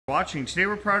Today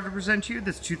we're proud to present you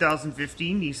this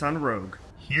 2015 Nissan Rogue.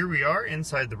 Here we are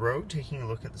inside the Rogue taking a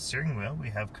look at the steering wheel. We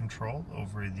have control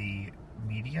over the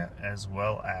media as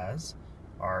well as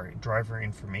our driver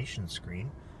information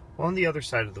screen. On the other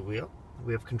side of the wheel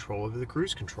we have control over the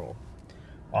cruise control.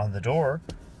 On the door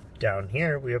down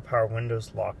here we have power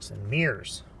windows, locks and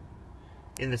mirrors.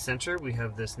 In the center we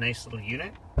have this nice little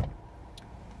unit.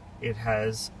 It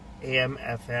has AM,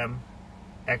 FM,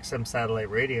 XM satellite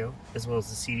radio, as well as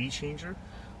the CD changer.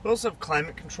 We also have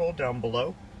climate control down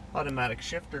below, automatic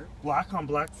shifter, black on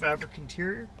black fabric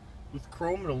interior with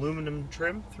chrome and aluminum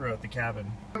trim throughout the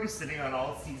cabin. We're sitting on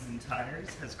all season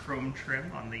tires, has chrome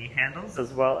trim on the handles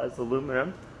as well as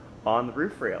aluminum on the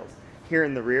roof rails. Here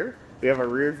in the rear, we have a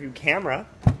rear view camera,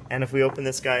 and if we open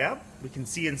this guy up, we can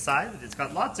see inside that it's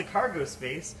got lots of cargo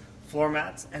space, floor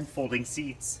mats, and folding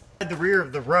seats. At the rear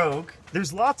of the Rogue,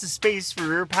 there's lots of space for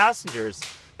rear passengers.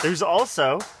 There's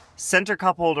also center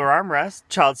cup holder armrest,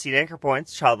 child seat anchor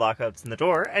points, child lockouts in the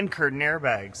door, and curtain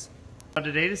airbags.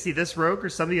 Today to see this Rogue or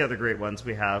some of the other great ones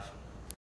we have.